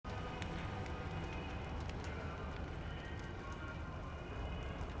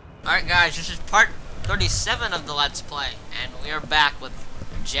Alright guys, this is part 37 of the Let's Play, and we are back with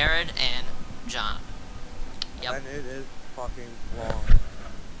Jared and John. Yep. And it is fucking long.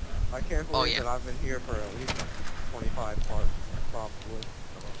 I can't Oh, believe yeah. that I've been here for at least 25 parts, probably.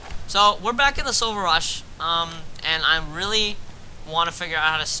 So, we're back in the Silver Rush, and I really want to figure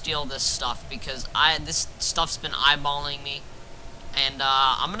out how to steal this stuff, because this stuff's been eyeballing me, and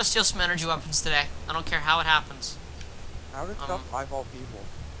I'm gonna steal some energy weapons today. I don't care how it happens. How does stuff eyeball people?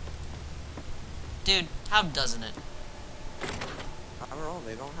 Dude, how doesn't it? I don't know,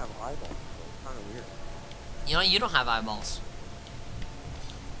 they don't have eyeballs, so it's kind of weird. You know, you don't have eyeballs.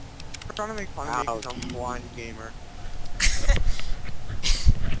 They're trying to make fun of me because I'm a blind gamer.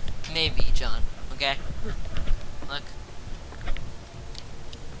 Maybe, John. Okay? Look.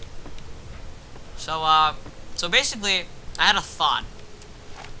 So basically, I had a thought.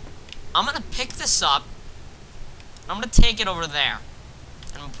 I'm gonna pick this up. I'm gonna take it over there.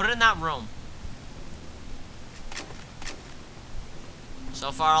 And I'm gonna put it in that room.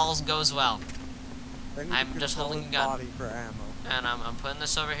 So far, all goes well. Then I'm you just control holding his a gun. body for ammo. And I'm putting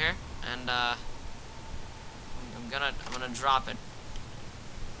this over here. And, I'm gonna drop it.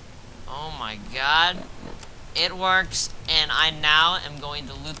 Oh my god. It works, and I now am going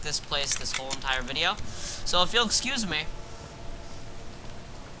to loot this place this whole entire video. So if you'll excuse me,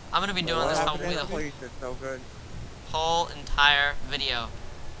 I'm gonna be doing this probably the place is so good. whole entire video.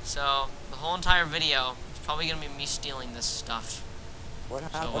 So the whole entire video is probably gonna be me stealing this stuff. What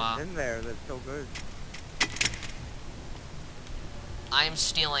happened in there that's so good? I am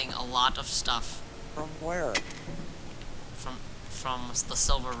stealing a lot of stuff From where? from the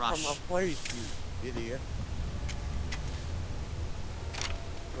Silver Rush. From a place, you idiot.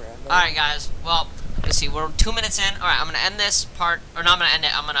 Alright guys, well, let's see, we're 2 minutes in. Alright, I'm gonna end this part, or not I'm gonna end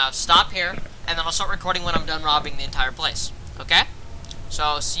it, I'm gonna stop here, and then I'll start recording when I'm done robbing the entire place. Okay?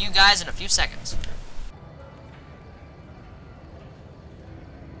 So, see you guys in a few seconds.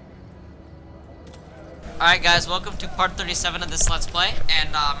 Alright guys, welcome to part 37 of this Let's Play, and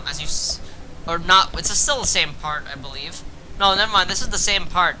it's still the same part, I believe. No, never mind, this is the same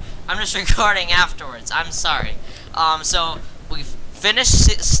part. I'm just recording afterwards, I'm sorry. So, we've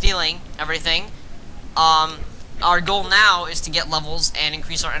finished stealing everything. Our goal now is to get levels and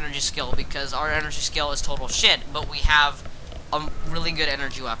increase our energy skill, because our energy skill is total shit, but we have really good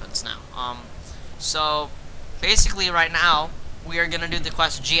energy weapons now. So, basically right now, we are gonna do the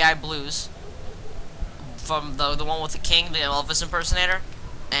quest GI Blues, from the one with the king, the Elvis impersonator,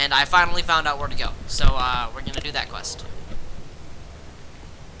 and I finally found out where to go. So, we're gonna do that quest.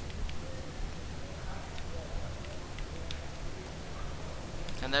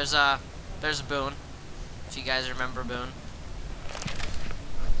 And there's Boone, if you guys remember Boone.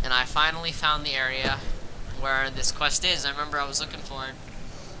 And I finally found the area where this quest is. I remember I was looking for it,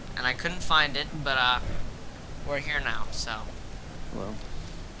 and I couldn't find it, but we're here now, so. Hello.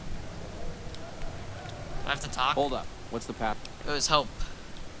 Do I have to talk? Hold up. What's the path? It was Hope.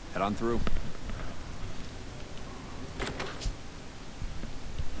 Head on through.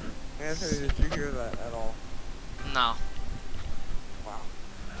 Anthony, did you hear that at all? No. Wow.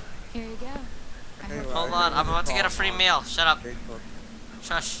 Here you go. Anyway, Hold on, I'm about to get a free meal. Shut up. Facebook.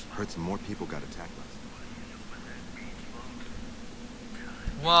 Shush. Heard some more people got attacked last night.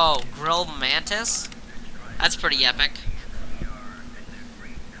 Whoa, grilled mantis? That's pretty epic.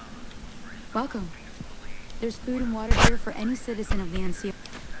 Welcome. There's food and water here for any citizen of the NCR.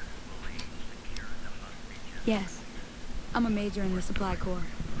 Yes, I'm a major in the Supply Corps,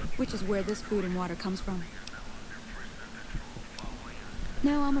 which is where this food and water comes from.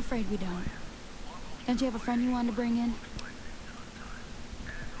 No, I'm afraid we don't. Don't you have a friend you wanted to bring in?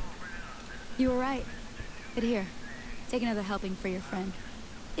 You were right. But here, take another helping for your friend.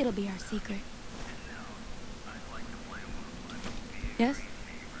 It'll be our secret. Yes?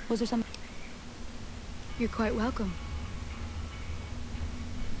 Was there something? You're quite welcome.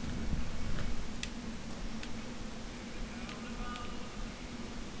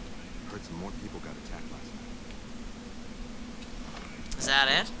 Heard some more people got attacked last night. Is that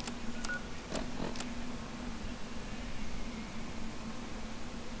it?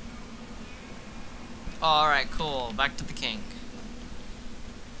 Alright, cool. Back to the king.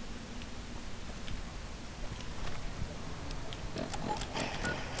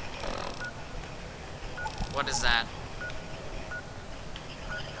 What is that?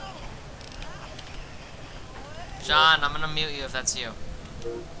 John, I'm gonna mute you if that's you.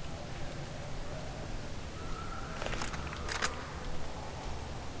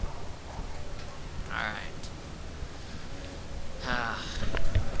 Alright.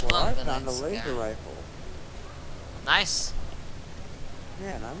 Well, I Love the found a night laser sky. rifle. Nice.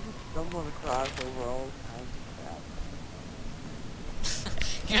 Man, I'm just stumbling across over all kinds of crap.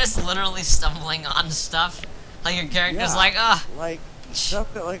 You're just literally stumbling on stuff. Like your character's Yeah. like, ah. Like,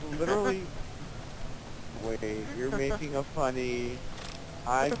 stuff that, like, literally... Wait, you're making a funny...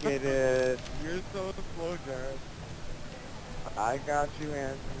 I get it. You're so slow, Jared. I got you,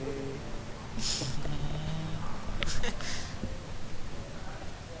 Anthony.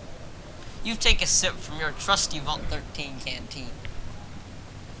 You take a sip from your trusty Vault 13 canteen.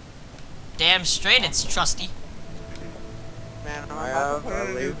 Damn straight it's trusty. Man, I have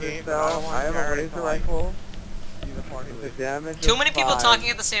a laser cell. I have a laser rifle. The damage Too is many people 5. talking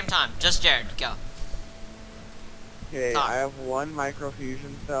at the same time. Just Jared, go. Okay, Talk. I have 1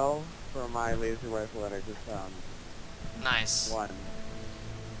 microfusion cell for my laser rifle that I just found. Nice. 1.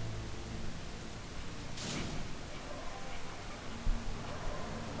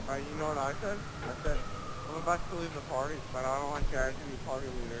 You know what I said? I said, I'm about to leave the party, but I don't want Jared to be party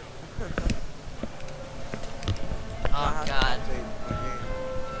leader. Oh god.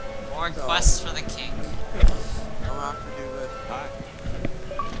 More So- quests for the king. I'm gonna have to do this. Hi.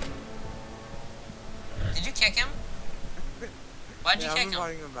 Did you kick him? Why'd you Yeah, kick I'm him?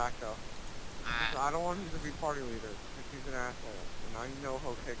 inviting him back though. Alright. I don't want him to be party leader, because he's an asshole. And I know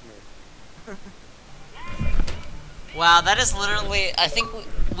he'll kick me. Wow, that is literally, I think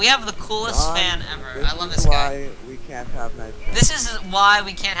we have the coolest John, fan ever. This I love is this guy. why we can't have nice things. This is why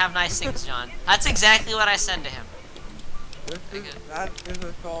we can't have nice things, John. That's exactly what I said to him. That is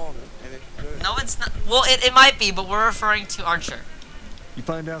a song, and it's good. No, it's not. Well, it might be, but we're referring to Archer. You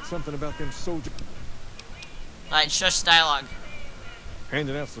find out something about them soldiers Alright, shush dialogue.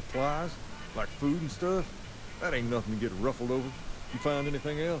 handing out supplies, like food and stuff? That ain't nothing to get ruffled over. You find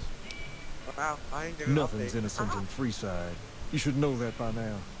anything else? Wow, I ain't giving Nothing's updates. innocent in Freeside. You should know that by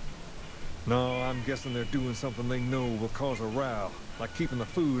now. No, I'm guessing they're doing something they know will cause a row, like keeping the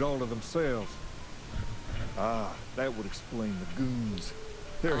food all to themselves. Ah, that would explain the goons.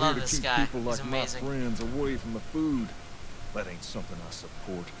 They're I here love to this keep guy. people He's like my amazing. friends away from the food. That ain't something I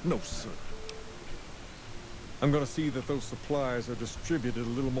support. No, sir. I'm gonna see that those supplies are distributed a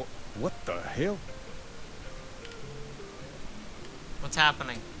little more. What the hell? What's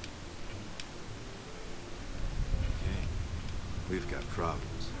happening? Okay. We've got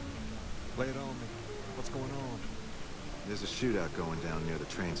problems. Lay it on me. What's going on? There's a shootout going down near the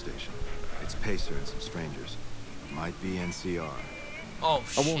train station. It's Pacer and some strangers. Might be NCR. Oh,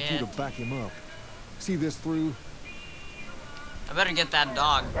 I shit. want you to back him up. See this through? I better get that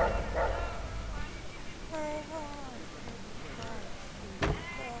dog.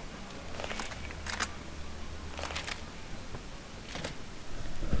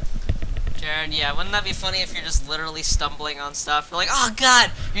 Jared, yeah, wouldn't that be funny if you're just literally stumbling on stuff? You're like, oh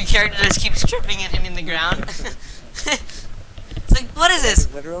god! Your character just keeps tripping and hitting the ground. It's like, what is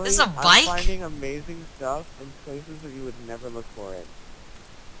this? Literally, This is a I'm bike? finding amazing stuff in places where you would never look for it.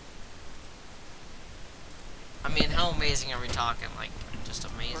 I mean, how amazing are we talking? Like, just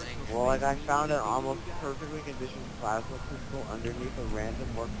amazing. Well, like I found an almost perfectly conditioned plasma crystal underneath a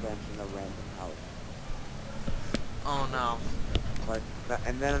random workbench in a random house. Oh no. Like,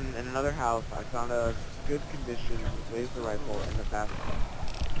 and then in another house, I found a good condition laser rifle in the bathroom.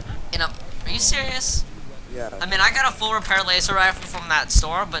 Are you serious? Yeah. I mean, I got a full repair laser rifle from that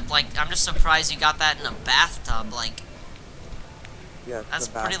store, but like, I'm just surprised you got that in a bathtub. Like, Yes, that's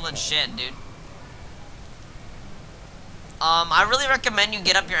the pretty bathtub. legit, dude. I really recommend you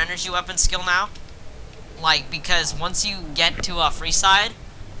get up your energy weapon skill now. Like, because once you get to a free side,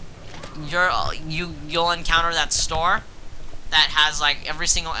 you'll encounter that store that has like every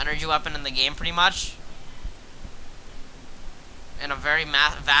single energy weapon in the game, pretty much, in a very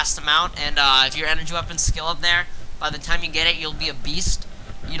vast amount. And if your energy weapon skill up there, by the time you get it, you'll be a beast.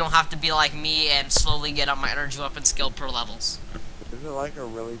 You don't have to be like me and slowly get up my energy weapon skill per levels. Is it like a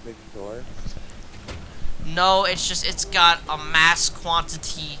really big store? No, it's just, it's got a mass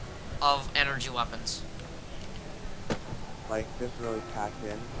quantity of energy weapons. Like, just really packed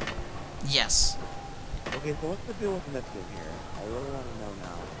in? Yes. Okay, so what's the deal with Nipton here? I really want to know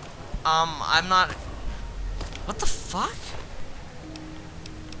now. I'm not... What the fuck?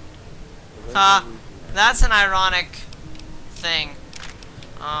 There's Ha, no reason there. that's an ironic thing.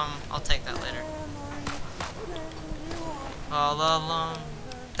 I'll take that later. All alone.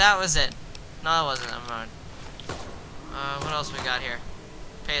 That was it. No, that wasn't. Never mind. What else we got here?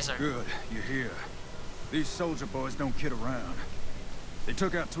 Pacer. Good, you're here. These soldier boys don't kid around. They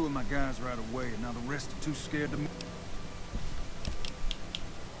took out 2 of my guys right away, and now the rest are too scared to move.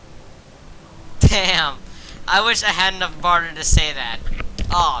 Damn. I wish I had enough barter to say that.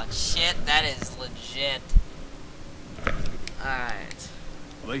 Oh, shit. That is legit. Alright.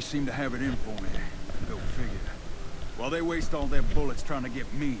 Well, they seem to have it in for me. Go figure. While they waste all their bullets trying to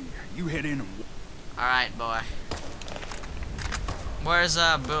get me, you head in and... Alright, boy. Where's,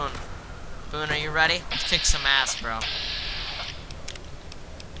 Boone? Boone, are you ready? Let's kick some ass, bro.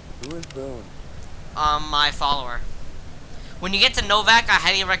 Who is Boone? My follower. When you get to Novak, I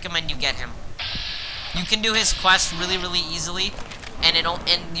highly recommend you get him. You can do his quest really, really easily, and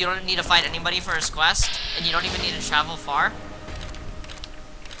you don't need to fight anybody for his quest, and you don't even need to travel far.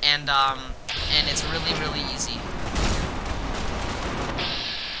 And it's really, really easy.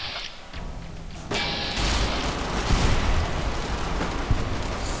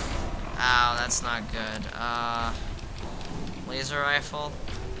 Ow, that's not good. Laser rifle.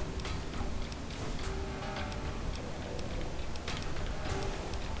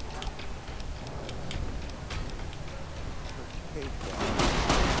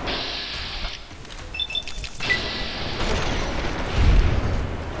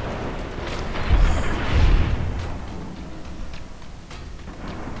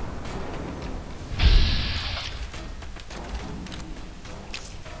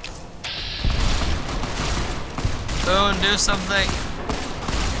 Boone, do something.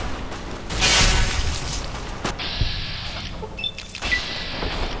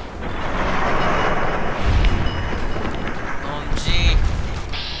 OMG.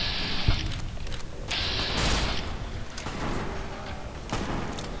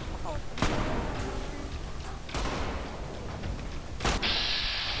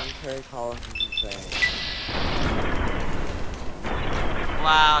 Terry Collins is insane.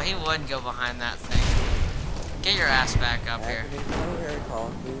 Wow, he would go behind that thing. Get your ass back up here. Terry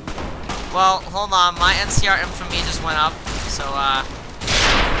Collins, please. Well, hold on. My NCR infamy just went up, so I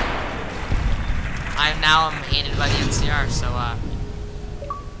now am hated by the NCR. So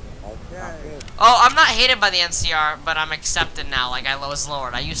Okay. oh, I'm not hated by the NCR, but I'm accepted now. Like I was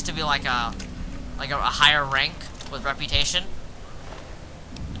lowered. I used to be like a higher rank with reputation,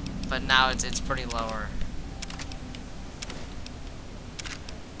 but now it's pretty lower.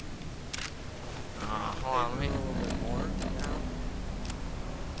 Hold on, let me.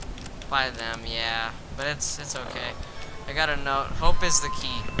 By them, yeah, but it's okay. I got a note. Hope is the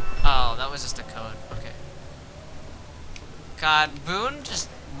key. Oh, that was just a code. Okay. God, Boone just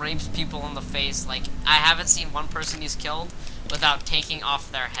rapes people in the face. Like I haven't seen one person he's killed without taking off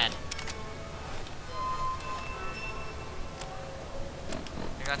their head.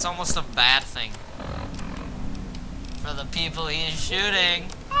 Like, that's almost a bad thing for the people he's shooting.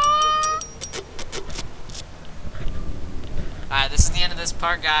 Alright, this is the end of this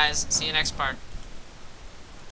part, guys. See you next part.